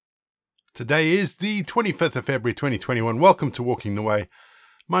Today is the 25th of February 2021. Welcome to Walking the Way.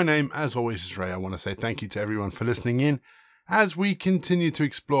 My name, as always, is Ray. I want to say thank you to everyone for listening in as we continue to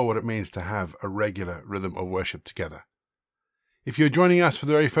explore what it means to have a regular rhythm of worship together. If you're joining us for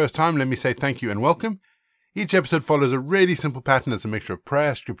the very first time, let me say thank you and welcome. Each episode follows a really simple pattern. It's a mixture of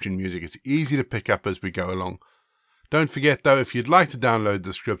prayer, scripture, and music. It's easy to pick up as we go along. Don't forget, though, if you'd like to download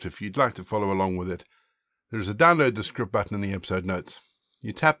the script, if you'd like to follow along with it, there's a download the script button in the episode notes.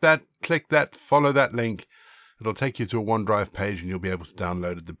 You tap that, click that, follow that link. It'll take you to a OneDrive page and you'll be able to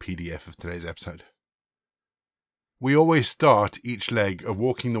download the PDF of today's episode. We always start each leg of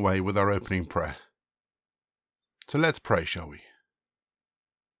Walking the Way with our opening prayer. So let's pray, shall we?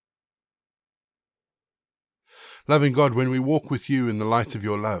 Loving God, when we walk with you in the light of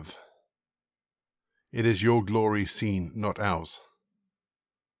your love, it is your glory seen, not ours.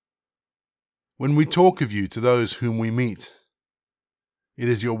 When we talk of you to those whom we meet, it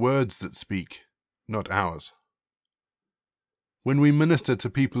is your words that speak, not ours. When we minister to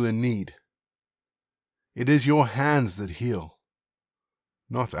people in need, it is your hands that heal,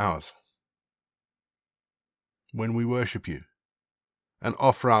 not ours. When we worship you and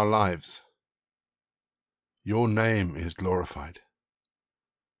offer our lives, your name is glorified,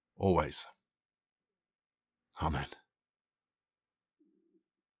 always. Amen.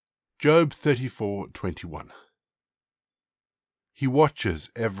 Job 34:21. He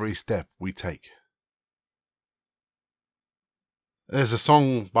watches every step we take. There's a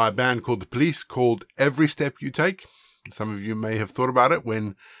song by a band called The Police called Every Step You Take. Some of you may have thought about it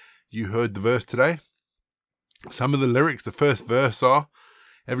when you heard the verse today. Some of the lyrics, the first verse are,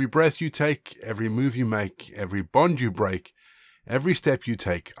 every breath you take, every move you make, every bond you break, every step you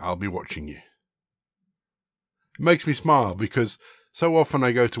take, I'll be watching you. It makes me smile because so often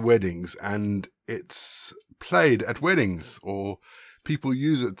I go to weddings and it's played at weddings, or people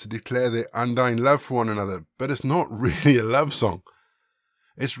use it to declare their undying love for one another, but it's not really a love song.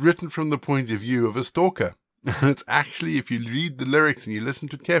 It's written from the point of view of a stalker. And it's actually, if you read the lyrics and you listen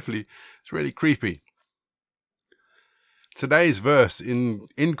to it carefully, it's really creepy. Today's verse, in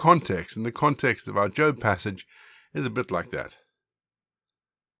context, in the context of our Job passage, is a bit like that.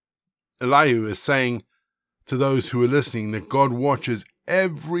 Elihu is saying to those who are listening that God watches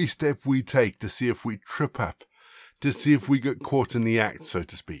every step we take to see if we trip up, to see if we get caught in the act, so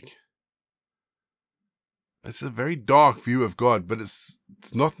to speak. It's a very dark view of God, but it's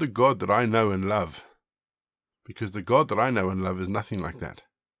not the God that I know and love, because the God that I know and love is nothing like that.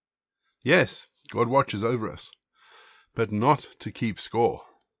 Yes, God watches over us, but not to keep score.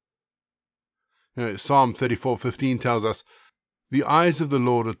 Psalm 34:15 tells us, the eyes of the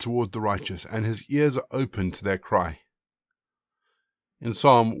Lord are toward the righteous, and his ears are open to their cry. In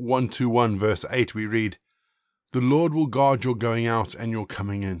Psalm 121 verse 8 we read, the Lord will guard your going out and your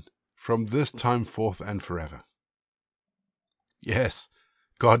coming in, from this time forth and forever. Yes,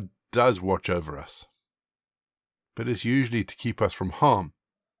 God does watch over us, but it's usually to keep us from harm,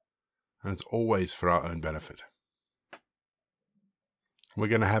 and it's always for our own benefit. We're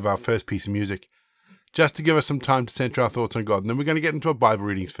going to have our first piece of music, just to give us some time to center our thoughts on God, and then we're going to get into our Bible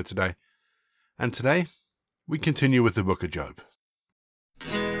readings for today. And today, we continue with the book of Job.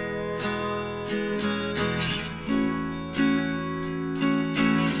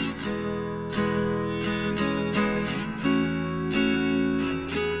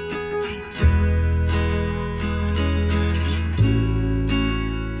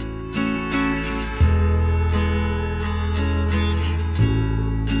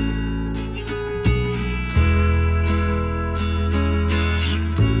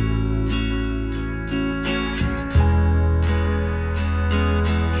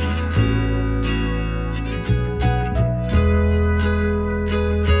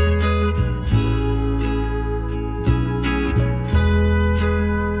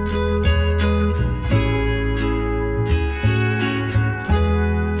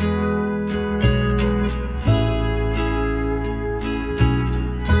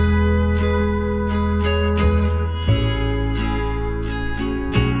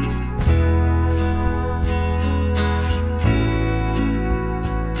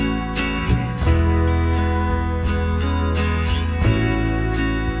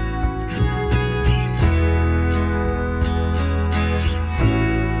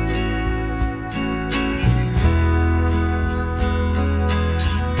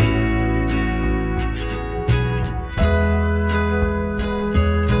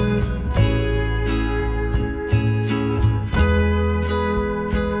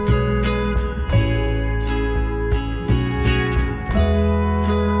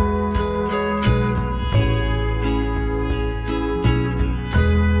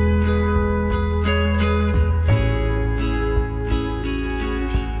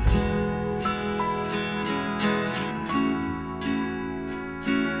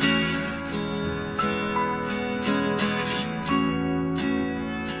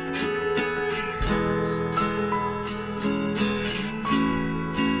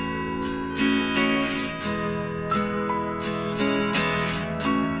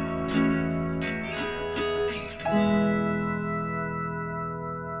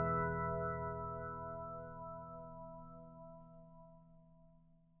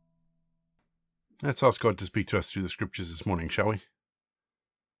 Let's ask God to speak to us through the scriptures this morning, shall we?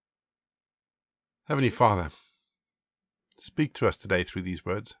 Heavenly Father, speak to us today through these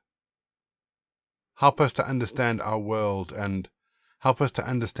words. Help us to understand our world and help us to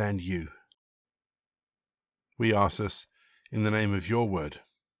understand you. We ask this in the name of your word,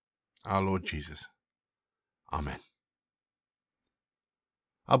 our Lord Jesus. Amen.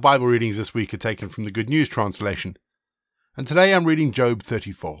 Our Bible readings this week are taken from the Good News translation, and today I'm reading Job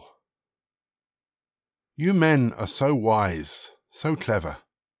 34. You men are so wise, so clever.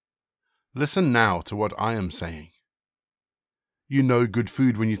 Listen now to what I am saying. You know good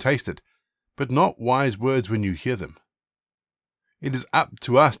food when you taste it, but not wise words when you hear them. It is up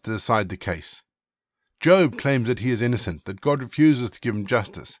to us to decide the case. Job claims that he is innocent, that God refuses to give him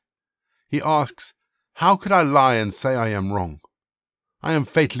justice. He asks, how could I lie and say I am wrong? I am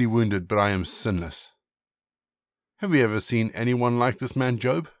fatally wounded, but I am sinless. Have you ever seen anyone like this man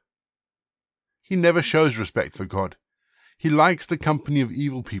Job? He never shows respect for God. He likes the company of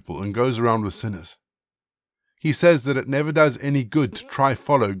evil people and goes around with sinners. He says that it never does any good to try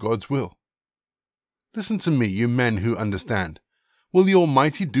follow God's will. Listen to me, you men who understand. Will the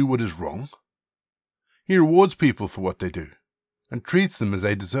Almighty do what is wrong? He rewards people for what they do and treats them as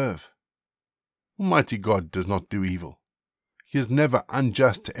they deserve. Almighty God does not do evil. He is never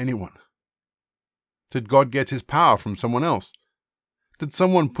unjust to anyone. Did God get his power from someone else? Did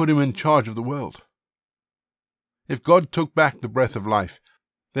someone put him in charge of the world? If God took back the breath of life,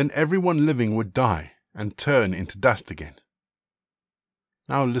 then everyone living would die and turn into dust again.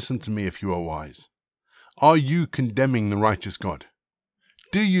 Now listen to me if you are wise. Are you condemning the righteous God?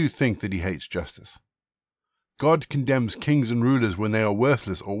 Do you think that he hates justice? God condemns kings and rulers when they are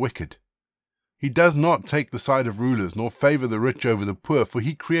worthless or wicked. He does not take the side of rulers nor favor the rich over the poor, for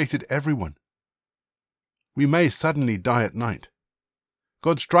he created everyone. We may suddenly die at night.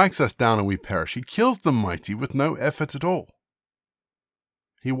 God strikes us down and we perish. He kills the mighty with no effort at all.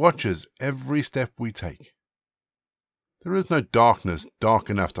 He watches every step we take. There is no darkness dark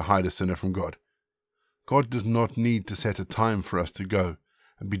enough to hide a sinner from God. God does not need to set a time for us to go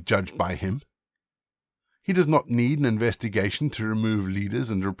and be judged by him. He does not need an investigation to remove leaders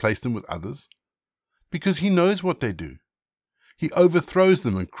and replace them with others, because he knows what they do. He overthrows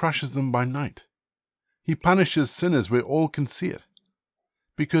them and crushes them by night. He punishes sinners where all can see it,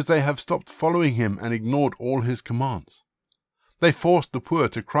 because they have stopped following him and ignored all his commands. They forced the poor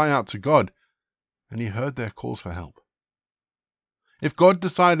to cry out to God, and he heard their calls for help. If God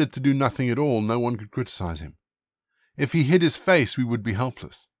decided to do nothing at all, no one could criticize him. If he hid his face, we would be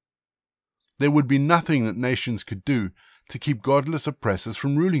helpless. There would be nothing that nations could do to keep godless oppressors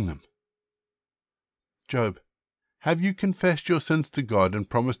from ruling them. Job, have you confessed your sins to God and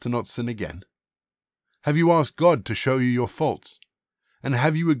promised to not sin again? Have you asked God to show you your faults? And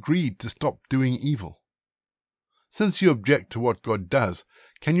have you agreed to stop doing evil? Since you object to what God does,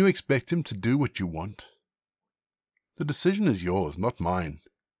 can you expect him to do what you want? The decision is yours, not mine.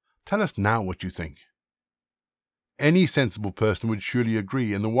 Tell us now what you think. Any sensible person would surely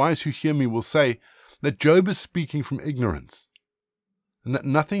agree, and the wise who hear me will say that Job is speaking from ignorance, and that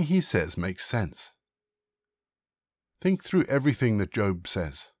nothing he says makes sense. Think through everything that Job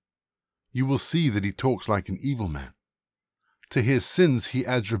says. You will see that he talks like an evil man. To his sins he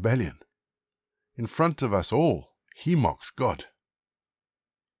adds rebellion. In front of us all, he mocks God.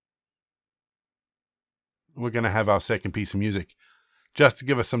 We're going to have our second piece of music, just to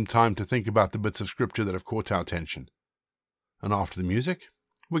give us some time to think about the bits of scripture that have caught our attention. And after the music,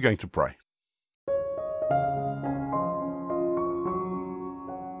 we're going to pray.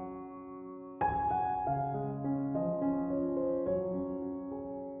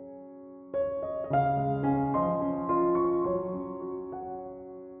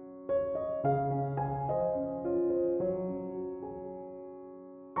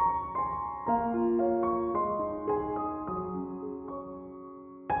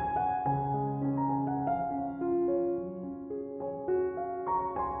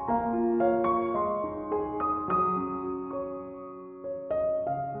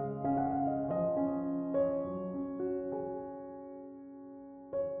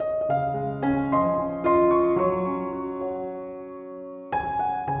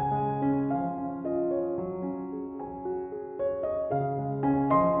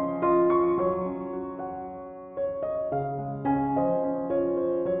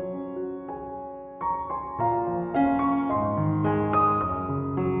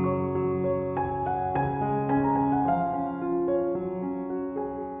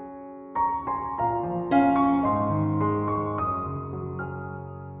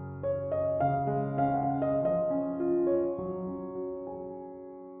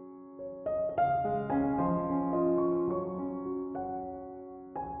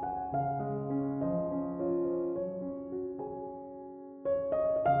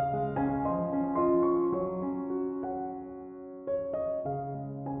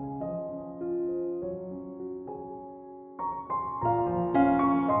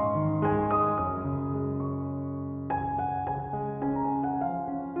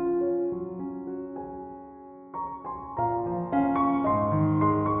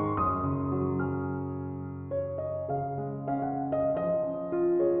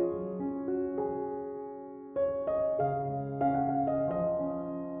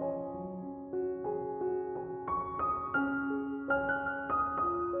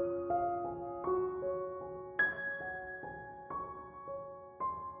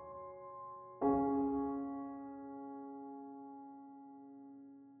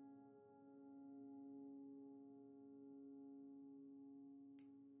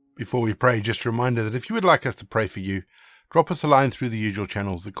 Before we pray, just a reminder that if you would like us to pray for you, drop us a line through the usual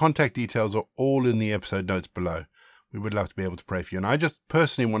channels. The contact details are all in the episode notes below. We would love to be able to pray for you. And I just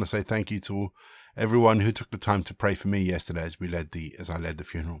personally want to say thank you to everyone who took the time to pray for me yesterday as I led the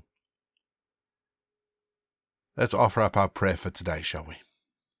funeral. Let's offer up our prayer for today, shall we?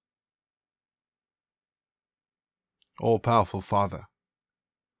 All-powerful Father,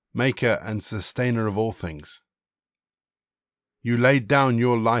 Maker and Sustainer of all things, you laid down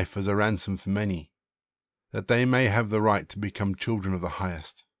your life as a ransom for many, that they may have the right to become children of the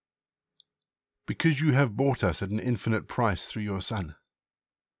highest. Because you have bought us at an infinite price through your Son,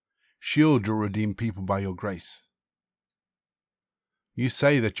 shield your redeemed people by your grace. You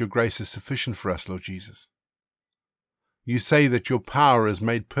say that your grace is sufficient for us, Lord Jesus. You say that your power is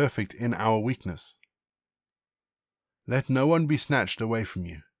made perfect in our weakness. Let no one be snatched away from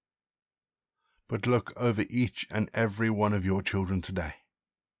you, but look over each and every one of your children today.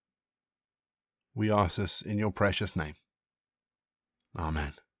 We ask this in your precious name.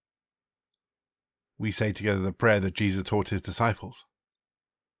 Amen. We say together the prayer that Jesus taught his disciples.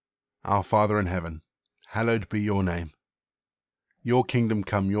 Our Father in heaven, hallowed be your name. Your kingdom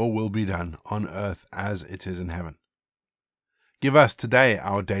come, your will be done on earth as it is in heaven. Give us today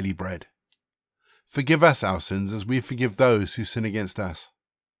our daily bread. Forgive us our sins as we forgive those who sin against us.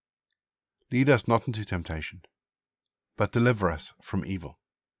 Lead us not into temptation, but deliver us from evil.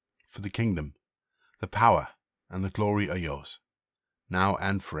 For the kingdom, the power, and the glory are yours, now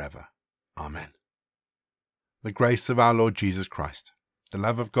and forever. Amen. The grace of our Lord Jesus Christ, the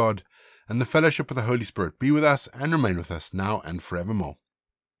love of God, and the fellowship of the Holy Spirit be with us and remain with us now and forevermore.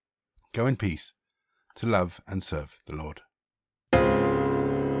 Go in peace to love and serve the Lord.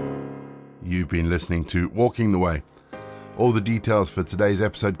 You've been listening to Walking the Way. All the details for today's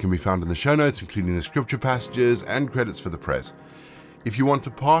episode can be found in the show notes, including the scripture passages and credits for the prayers. If you want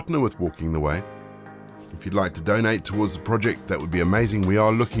to partner with Walking the Way, if you'd like to donate towards the project, that would be amazing. We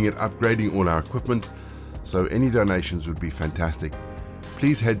are looking at upgrading all our equipment, so any donations would be fantastic.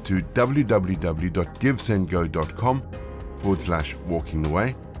 Please head to www.givesendgo.com/walking the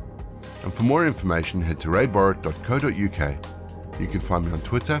way. And for more information, head to rayborrett.co.uk. You can find me on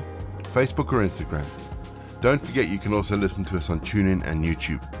Twitter, Facebook or Instagram. Don't forget you can also listen to us on TuneIn and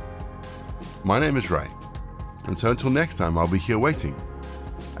YouTube. My name is Ray, and so until next time I'll be here waiting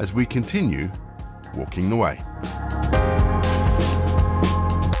as we continue walking the way.